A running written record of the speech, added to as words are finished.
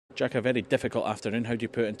Jack, a very difficult afternoon. How do you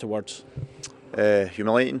put it into words?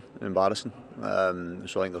 Humiliating, embarrassing. So I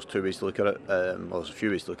think there's two ways to look at it. Well, there's a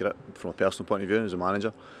few ways to look at it. From a personal point of view, as a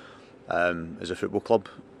manager, as a football club,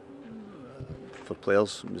 for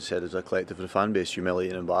players, as I said, as a collective of the fan base,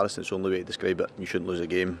 humiliating and embarrassing. It's the only way to describe it. You shouldn't lose a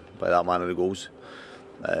game by that manner of goals.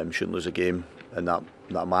 You shouldn't lose a game in that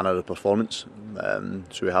manner of performance.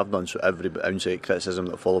 So we have done. So every ounce of criticism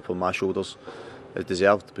that fall upon my shoulders is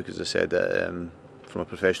deserved, because I said from a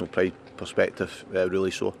professional pride perspective,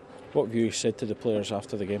 really so. What have you said to the players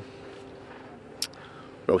after the game?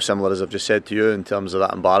 Well, similar as I've just said to you, in terms of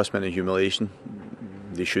that embarrassment and humiliation.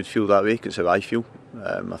 They should feel that way, because it's how I feel.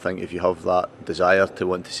 I think if you have that desire to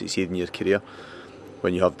want to succeed in your career,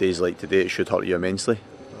 when you have days like today, it should hurt you immensely.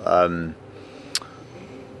 But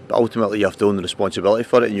ultimately you have to own the responsibility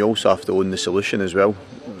for it, and you also have to own the solution as well,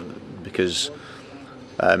 because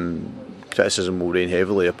criticism will rain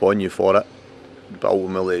heavily upon you for it. But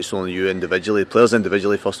ultimately it's only you individually, players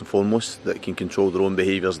individually first and foremost, that can control their own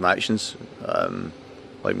behaviours and actions,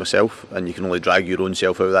 like myself, and you can only drag your own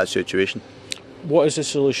self out of that situation. What is the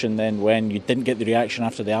solution then when you didn't get the reaction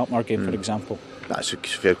after the Alkmaar game, for example? That's a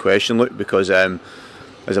fair question, look, because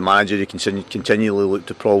as a manager you continually look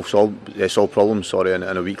to solve problems on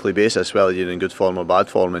a weekly basis, whether you're in good form or bad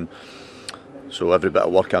form, and so every bit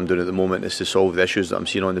of work I'm doing at the moment is to solve the issues that I'm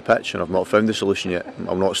seeing on the pitch, and I've not found the solution yet.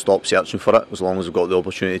 I'll not stop searching for it as long as I've got the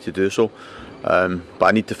opportunity to do so. But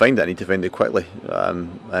I need to find it. I need to find it quickly.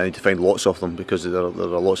 I need to find lots of them, because there are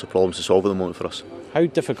lots of problems to solve at the moment for us. How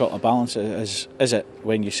difficult a balance is it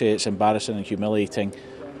when you say it's embarrassing and humiliating,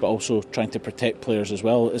 but also trying to protect players as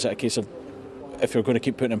well? Is it a case of, if you're going to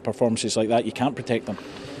keep putting in performances like that, you can't protect them?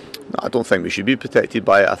 No, I don't think we should be protected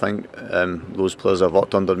by it. I think those players that have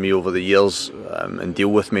worked under me over the years and deal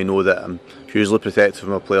with me know that I'm hugely protective of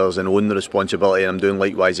my players and own the responsibility, and I'm doing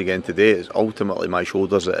likewise again today. It's ultimately my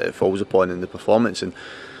shoulders that it falls upon in the performance, and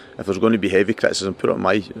if there's going to be heavy criticism, put it on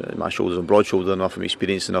my shoulders. I'm broad-shouldered enough, I'm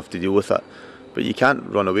experienced enough to deal with it, but you can't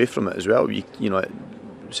run away from it as well. You know, it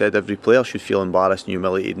said every player should feel embarrassed and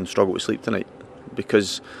humiliated and struggle to sleep tonight,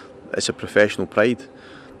 because it's a professional pride.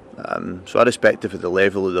 So irrespective of the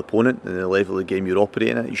level of the opponent and the level of the game you're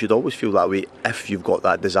operating at, you should always feel that way if you've got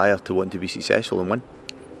that desire to want to be successful and win.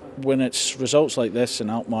 When it's results like this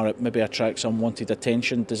in Alkmaar, it maybe attracts unwanted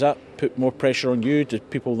attention. Does that put more pressure on you? Do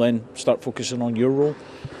people then start focusing on your role?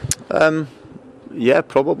 Yeah,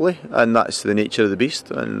 probably, and that's the nature of the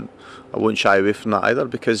beast, and I won't shy away from that either,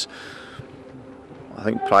 because I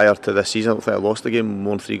think prior to this season I don't think I lost a game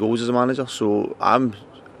more than 3 goals as a manager, so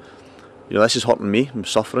this is hurting me. I'm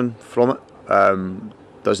suffering from it.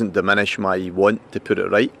 Doesn't diminish my want to put it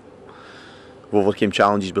right. I've overcame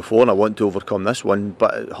challenges before, and I want to overcome this one,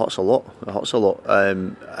 but it hurts a lot.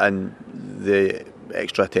 And the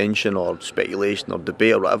extra attention or speculation or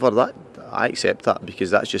debate or whatever, that I accept that, because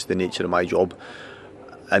that's just the nature of my job.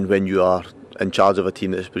 And when you are in charge of a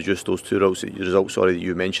team that has produced those 2 results that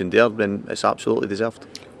you mentioned there, then it's absolutely deserved.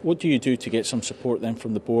 What do you do to get some support then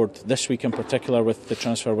from the board this week in particular, with the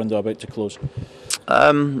transfer window about to close?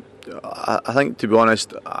 I think, to be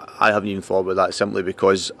honest, I haven't even thought about that, simply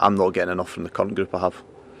because I'm not getting enough from the current group I have.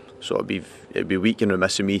 So it'd be weak and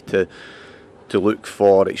remiss of me to look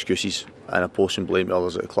for excuses and oppose and blame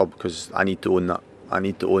others at the club, because I need to own that. I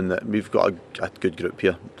need to own that we've got a good group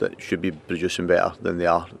here that should be producing better than they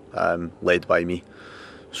are, led by me.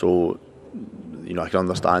 So, I can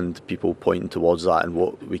understand people pointing towards that and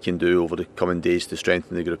what we can do over the coming days to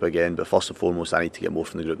strengthen the group again, but first and foremost I need to get more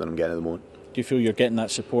from the group than I'm getting at the moment. Do you feel you're getting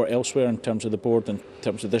that support elsewhere in terms of the board, in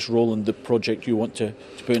terms of this role and the project you want to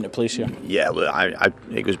put into place here? Yeah, look,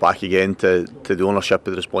 it goes back again to the ownership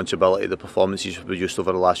of the responsibility. The performances we've produced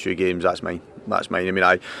over the last few games, that's mine. I mean,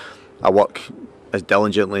 I work as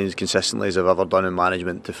diligently and as consistently as I've ever done in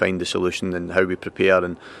management to find the solution, and how we prepare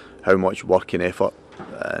and how much work and effort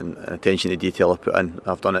and attention to detail I put in.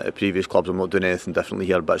 I've done it at previous clubs. I'm not doing anything differently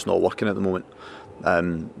here, but it's not working at the moment.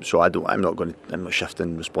 So I'm not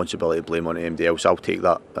shifting responsibility, blame on anybody else. I'll take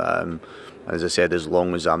that. As I said, as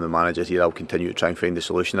long as I'm the manager here, I'll continue to try and find the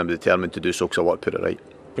solution. I'm determined to do so, because I want to put it right.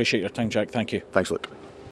 Appreciate your time, Jack. Thank you. Thanks, Luke.